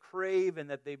that they crave and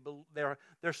that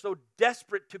they're so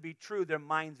desperate to be true, their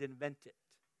minds invent it.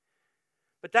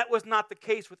 But that was not the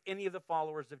case with any of the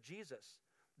followers of Jesus.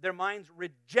 Their minds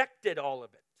rejected all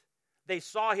of it. They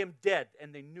saw him dead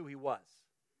and they knew he was.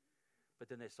 But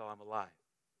then they saw him alive.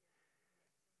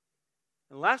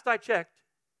 And last I checked,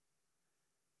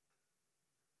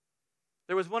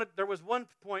 there was one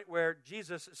point where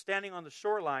Jesus is standing on the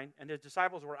shoreline and his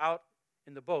disciples were out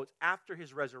in the boats after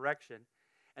his resurrection,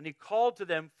 and he called to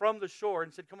them from the shore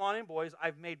and said, come on in, boys,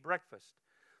 I've made breakfast.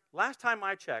 Last time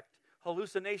I checked,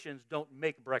 hallucinations don't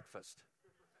make breakfast.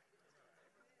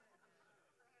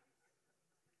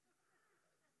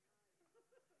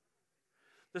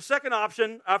 The second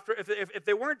option, if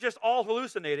they weren't just all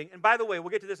hallucinating, and by the way, we'll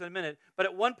get to this in a minute, but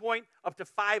at one point, up to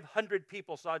 500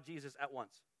 people saw Jesus at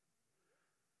once.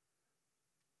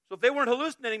 So if they weren't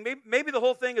hallucinating, maybe the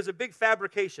whole thing is a big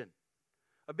fabrication.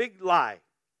 A big lie.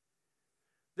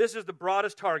 This is the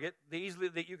broadest target that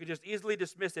you can just easily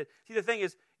dismiss it. See, the thing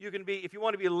is, if you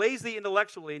want to be lazy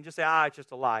intellectually and just say, it's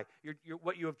just a lie,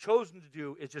 what you have chosen to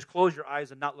do is just close your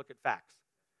eyes and not look at facts.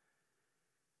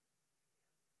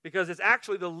 Because it's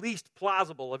actually the least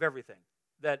plausible of everything.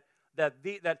 That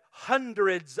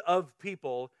hundreds of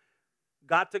people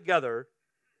got together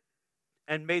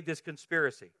and made this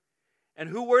conspiracy. And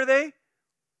who were they?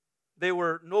 They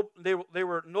were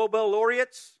Nobel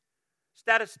laureates,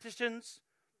 statisticians,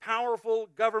 powerful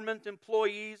government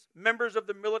employees, members of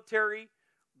the military,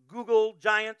 Google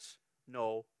giants.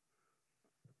 No.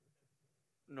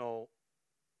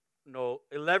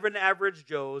 11 average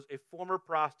Joes, a former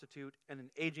prostitute, and an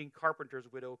aging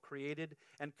carpenter's widow created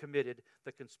and committed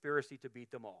the conspiracy to beat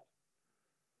them all.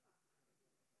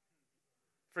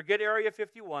 Forget Area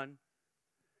 51.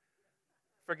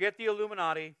 Forget the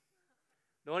Illuminati.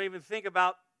 Don't even think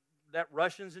about that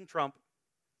Russians and Trump.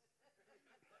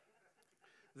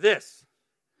 This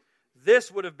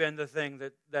would have been the thing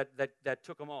that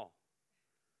took them all.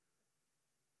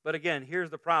 But again,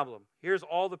 here's the problem. Here's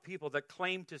all the people that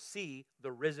claim to see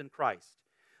the risen Christ.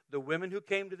 The women who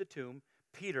came to the tomb,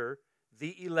 Peter,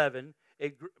 the 11.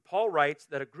 Paul writes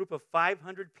that a group of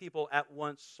 500 people at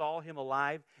once saw him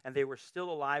alive, and they were still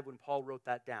alive when Paul wrote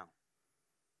that down.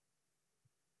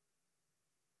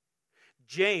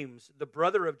 James, the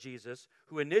brother of Jesus,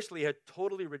 who initially had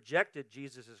totally rejected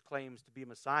Jesus' claims to be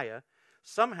Messiah,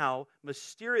 somehow,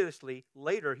 mysteriously,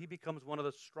 later, he becomes one of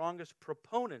the strongest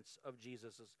proponents of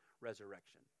Jesus'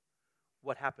 resurrection.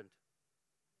 What happened?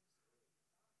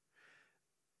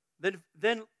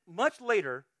 Then much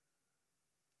later,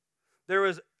 there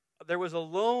was a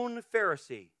lone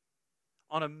Pharisee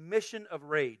on a mission of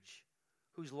rage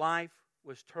whose life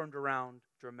was turned around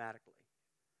dramatically.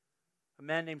 A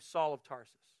man named Saul of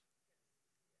Tarsus,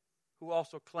 who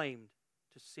also claimed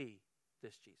to see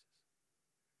this Jesus.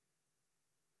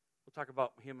 We'll talk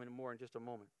about him more in just a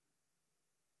moment.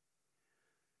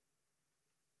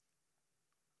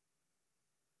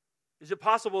 Is it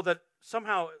possible that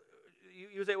somehow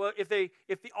you say, well,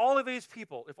 if all of these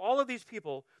people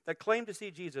that claim to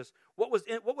see Jesus, what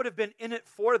would have been in it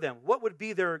for them? What would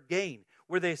be their gain?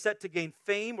 Were they set to gain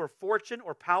fame or fortune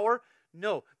or power?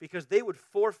 No, because they would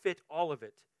forfeit all of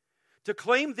it. To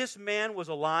claim this man was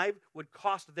alive would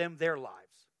cost them their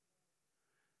lives.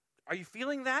 Are you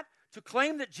feeling that? To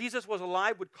claim that Jesus was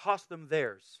alive would cost them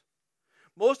theirs.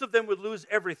 Most of them would lose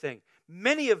everything.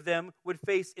 Many of them would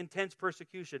face intense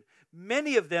persecution.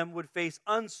 Many of them would face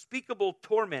unspeakable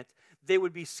torment. They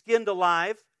would be skinned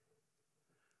alive,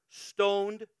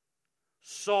 stoned,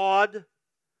 sawed,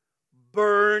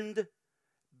 burned,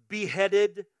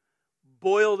 beheaded,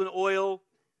 boiled in oil,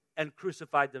 and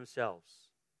crucified themselves.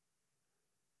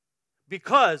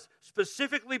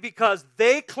 Specifically because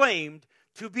they claimed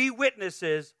to be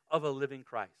witnesses of a living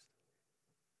Christ.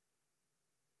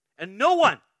 And no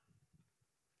one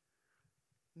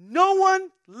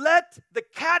let the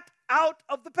cat out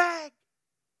of the bag.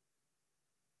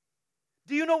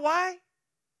 Do you know why? There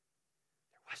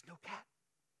was no cat.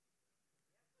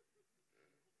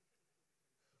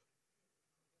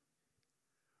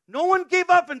 No one gave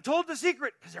up and told the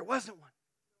secret because there wasn't one.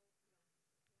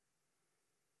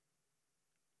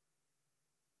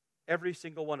 Every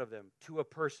single one of them, to a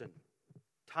person,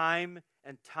 time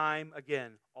and time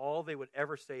again, all they would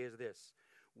ever say is this: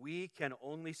 we can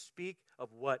only speak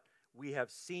of what we have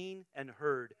seen and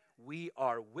heard. We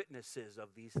are witnesses of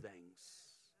these things.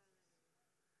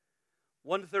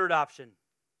 One third option.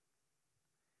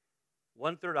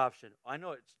 I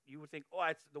know you would think,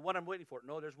 it's the one I'm waiting for.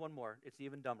 No, there's one more. It's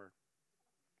even dumber.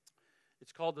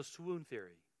 It's called the swoon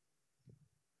theory.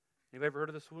 Anybody ever heard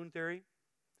of the swoon theory?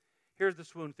 Here's the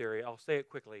swoon theory. I'll say it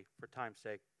quickly for time's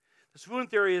sake. The swoon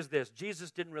theory is this: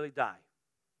 Jesus didn't really die.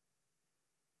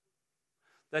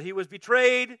 That he was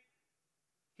betrayed,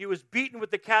 he was beaten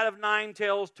with the cat of nine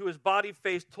tails to his body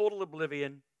faced total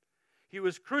oblivion. He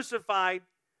was crucified,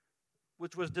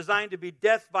 which was designed to be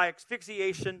death by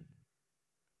asphyxiation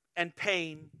and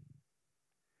pain.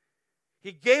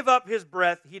 He gave up his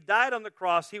breath. He died on the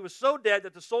cross. He was so dead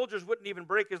that the soldiers wouldn't even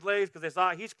break his legs because they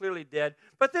saw he's clearly dead.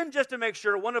 But then, just to make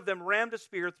sure, one of them rammed a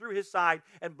spear through his side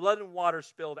and blood and water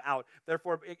spilled out,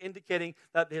 therefore indicating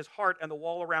that his heart and the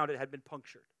wall around it had been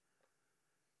punctured.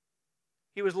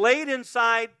 He was laid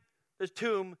inside the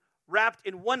tomb, wrapped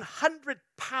in 100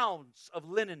 pounds of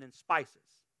linen and spices.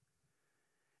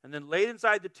 And then laid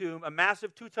inside the tomb, a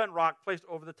massive 2-ton rock placed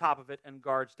over the top of it and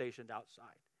guards stationed outside.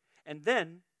 And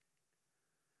then,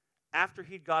 after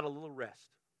he'd got a little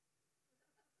rest,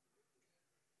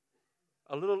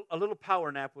 a little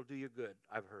power nap will do you good,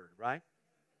 I've heard, right?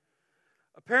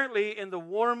 Apparently, in the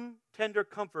warm, tender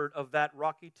comfort of that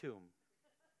rocky tomb,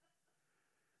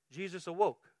 Jesus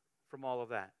awoke from all of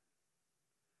that,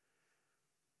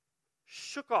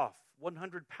 shook off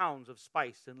 100 pounds of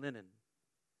spice and linen,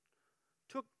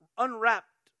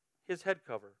 unwrapped his head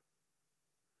cover,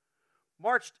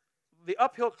 marched the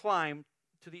uphill climb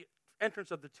to the entrance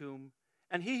of the tomb,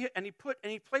 and he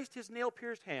placed his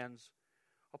nail-pierced hands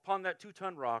upon that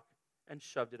 2-ton rock and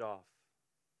shoved it off.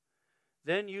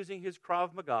 Then, using his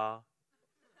Krav Maga,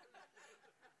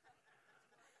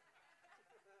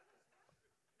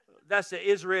 that's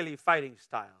the Israeli fighting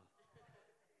style.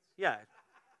 Yeah.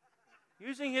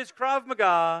 Using his Krav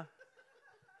Maga,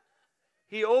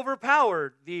 he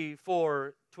overpowered the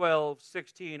 4, 12,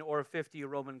 16, or 50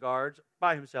 Roman guards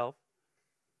by himself.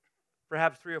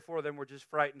 Perhaps 3 or 4 of them were just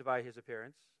frightened by his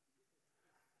appearance.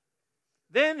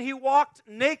 Then he walked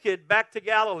naked back to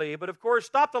Galilee, but of course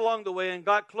stopped along the way and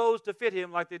got clothes to fit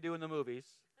him like they do in the movies.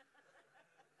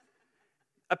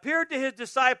 appeared to his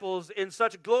disciples in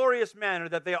such glorious manner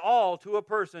that they all, to a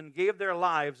person, gave their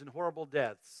lives in horrible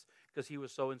deaths because he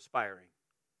was so inspiring.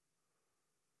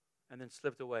 And then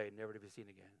slipped away, never to be seen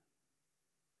again.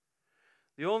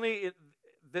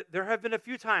 There have been a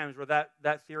few times where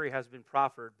that theory has been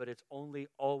proffered, but it's only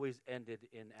always ended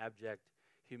in abject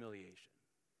humiliation.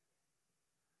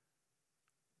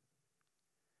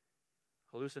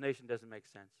 Hallucination doesn't make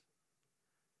sense.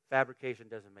 Fabrication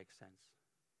doesn't make sense.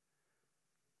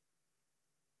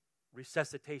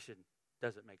 Resuscitation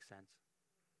doesn't make sense.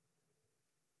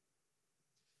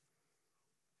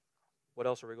 What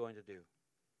else are we going to do?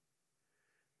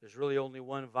 There's really only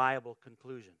one viable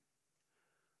conclusion.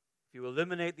 If you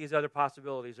eliminate these other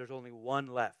possibilities, there's only one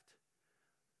left.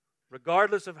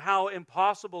 Regardless of how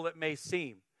impossible it may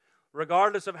seem,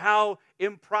 regardless of how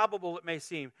improbable it may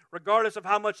seem, regardless of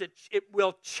how much it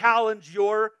will challenge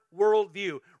your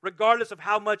worldview, regardless of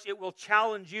how much it will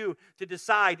challenge you to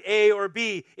decide A or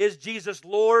B, is Jesus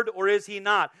Lord or is He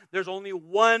not? There's only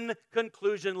one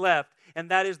conclusion left, and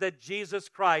that is that Jesus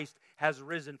Christ has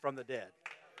risen from the dead.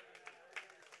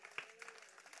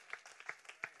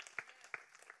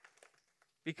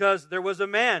 Because there was a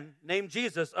man named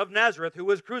Jesus of Nazareth who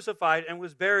was crucified and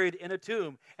was buried in a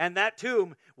tomb. And that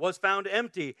tomb was found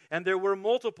empty. And there were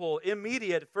multiple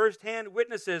immediate first-hand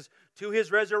witnesses to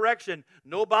His resurrection.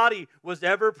 No body was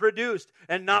ever produced.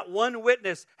 And not one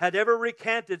witness had ever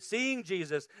recanted seeing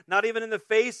Jesus, not even in the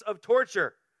face of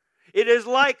torture. It is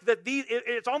like that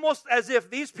it's almost as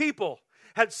if these people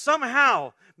had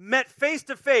somehow met face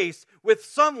to face with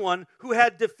someone who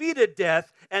had defeated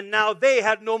death, and now they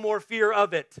had no more fear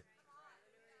of it.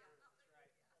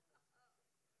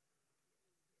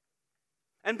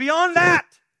 And beyond that,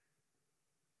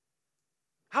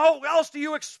 how else do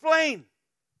you explain?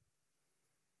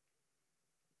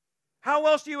 How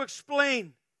else do you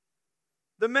explain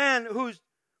the man whose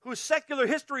secular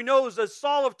history knows as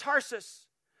Saul of Tarsus,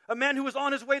 a man who was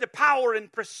on his way to power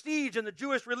and prestige in the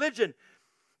Jewish religion?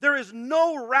 There is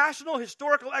no rational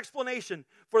historical explanation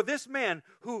for this man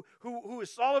who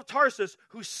is Saul of Tarsus,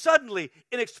 who suddenly,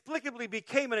 inexplicably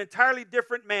became an entirely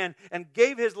different man and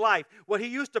gave his life. What he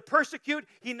used to persecute,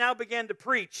 he now began to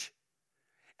preach.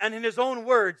 And in his own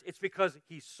words, it's because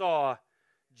he saw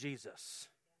Jesus.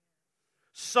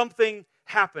 Something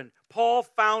happened. Paul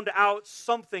found out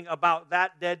something about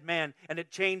that dead man, and it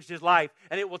changed his life,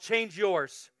 and it will change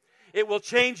yours. It will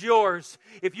change yours.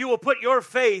 If you will put your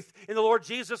faith in the Lord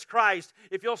Jesus Christ,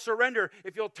 if you'll surrender,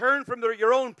 if you'll turn from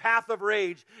your own path of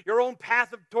rage, your own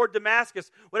path toward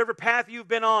Damascus, whatever path you've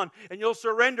been on, and you'll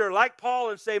surrender like Paul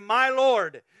and say, my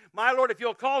Lord, if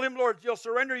you'll call Him Lord, you'll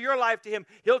surrender your life to Him,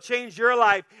 He'll change your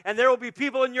life. And there will be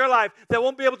people in your life that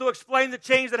won't be able to explain the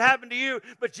change that happened to you,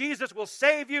 but Jesus will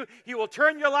save you. He will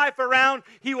turn your life around.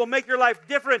 He will make your life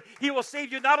different. He will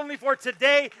save you not only for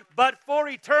today, but for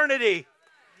eternity.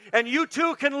 And you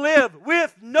too can live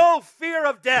with no fear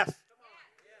of death.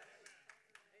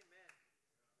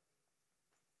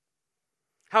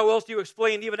 How else do you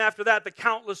explain, even after that, the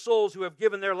countless souls who have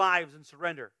given their lives in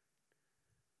surrender?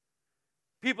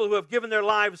 People who have given their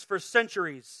lives for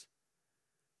centuries.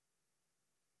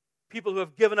 People who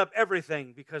have given up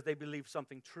everything because they believe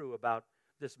something true about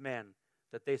this man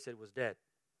that they said was dead.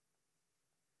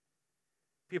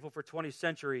 People for 20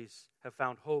 centuries have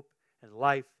found hope and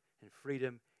life and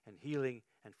freedom and healing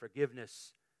and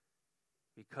forgiveness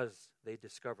because they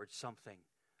discovered something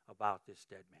about this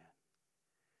dead man.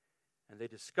 And they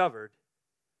discovered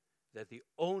that the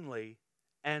only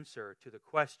answer to the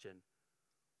question,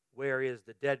 where is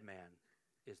the dead man,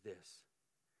 is this: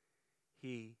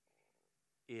 He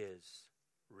is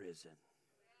risen.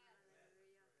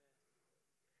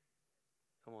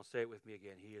 Come on, say it with me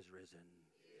again. He is risen.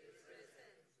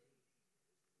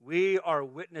 We are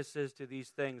witnesses to these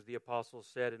things, the apostles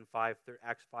said in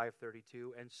Acts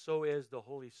 5:32, and so is the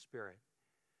Holy Spirit.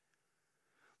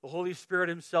 The Holy Spirit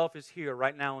Himself is here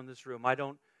right now in this room.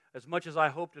 As much as I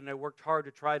hoped and I worked hard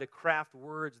to try to craft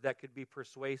words that could be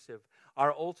persuasive,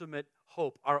 our ultimate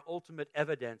hope, our ultimate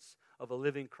evidence of a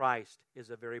living Christ is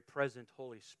a very present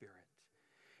Holy Spirit.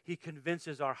 He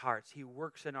convinces our hearts. He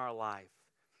works in our life.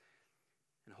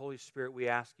 And Holy Spirit, we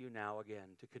ask you now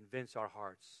again to convince our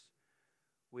hearts.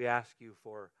 We ask you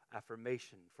for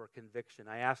affirmation, for conviction.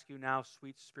 I ask you now,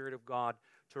 sweet Spirit of God,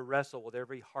 to wrestle with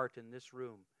every heart in this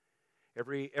room,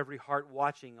 every heart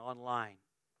watching online.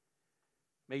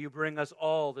 May you bring us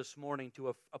all this morning to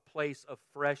a place of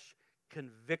fresh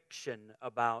conviction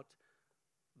about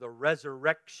the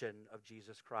resurrection of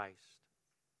Jesus Christ.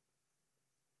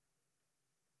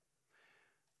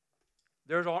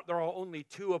 There are only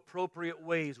two appropriate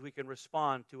ways we can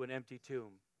respond to an empty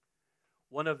tomb.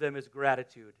 One of them is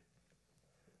gratitude.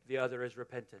 The other is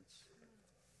repentance.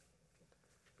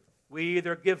 We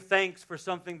either give thanks for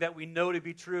something that we know to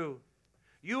be true.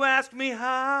 You ask me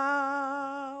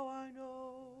how I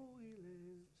know He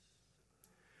lives.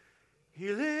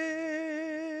 He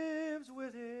lives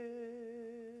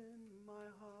within my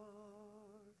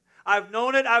heart. I've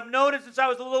known it since I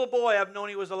was a little boy. I've known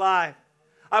He was alive.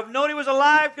 I've known He was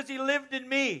alive because He lived in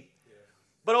me.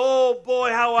 But oh boy,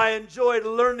 how I enjoyed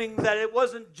learning that it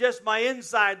wasn't just my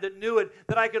inside that knew it,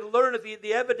 that I could learn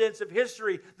the evidence of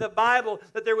history, the Bible,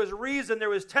 that there was reason, there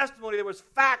was testimony, there was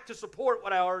fact to support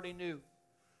what I already knew.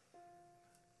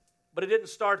 But it didn't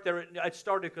start there. It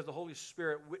started because the Holy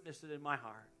Spirit witnessed it in my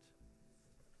heart.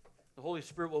 The Holy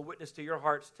Spirit will witness to your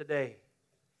hearts today.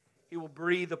 He will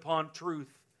breathe upon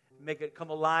truth and make it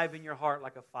come alive in your heart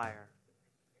like a fire.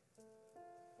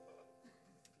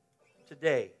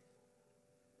 Today,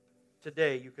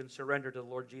 you can surrender to the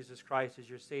Lord Jesus Christ as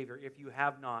your Savior. If you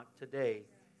have not, today,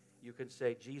 you can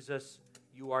say, Jesus,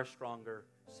 you are stronger.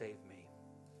 Save me.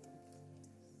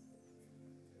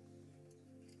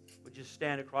 Would you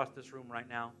stand across this room right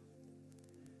now?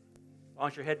 I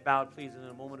want your head bowed, please, in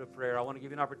a moment of prayer. I want to give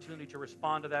you an opportunity to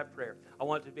respond to that prayer. I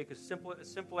want it to be as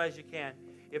simple as you can.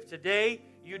 If today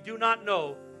you do not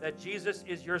know that Jesus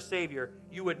is your Savior,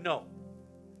 you would know.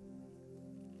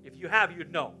 If you have,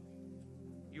 you'd know.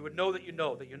 You would know that you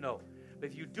know that you know. But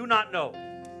if you do not know,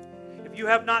 if you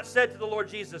have not said to the Lord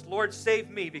Jesus, Lord, save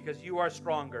me because you are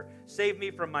stronger. Save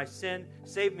me from my sin.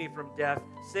 Save me from death.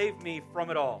 Save me from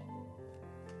it all.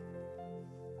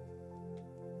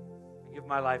 I give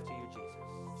my life to you,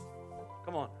 Jesus.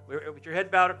 Come on. With your head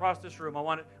bowed across this room, I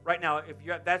want it right now. If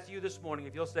that's you this morning,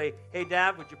 if you'll say, hey,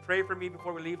 Dad, would you pray for me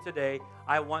before we leave today?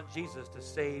 I want Jesus to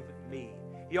save me.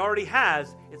 He already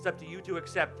has. It's up to you to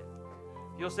accept it.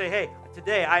 You'll say, hey,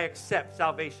 today I accept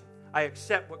salvation. I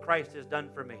accept what Christ has done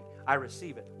for me. I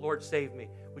receive it. Lord, save me.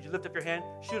 Would you lift up your hand?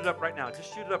 Shoot it up right now.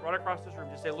 Just shoot it up right across this room.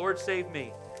 Just say, Lord, save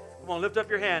me. Come on, lift up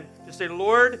your hand. Just say,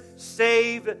 Lord,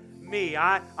 save me.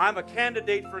 I'm a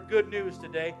candidate for good news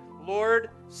today. Lord,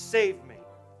 save me.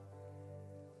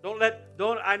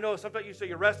 I know sometimes you say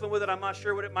you're wrestling with it. I'm not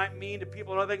sure what it might mean to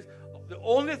people and other things. The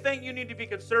only thing you need to be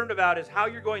concerned about is how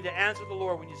you're going to answer the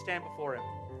Lord when you stand before Him.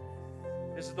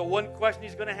 This is the one question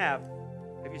He's going to have.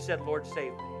 Have you said, Lord,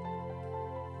 save me?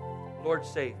 Lord,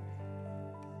 save me.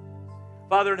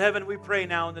 Father in heaven, we pray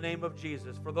now in the name of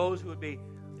Jesus for those who would be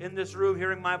in this room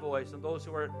hearing my voice and those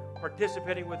who are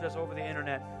participating with us over the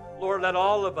internet. Lord, let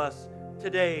all of us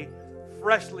today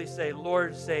freshly say,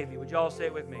 Lord, save me. Would you all say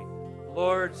it with me?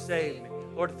 Lord, save me.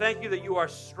 Lord, thank you that you are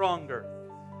stronger.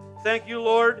 Thank you,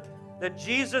 Lord, that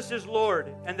Jesus is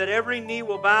Lord and that every knee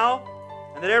will bow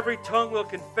and that every tongue will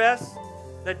confess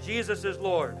that Jesus is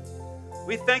Lord.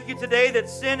 We thank you today that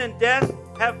sin and death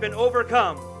have been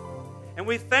overcome. And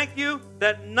we thank you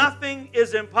that nothing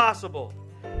is impossible.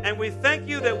 And we thank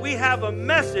you that we have a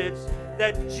message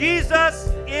that Jesus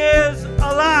is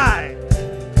alive.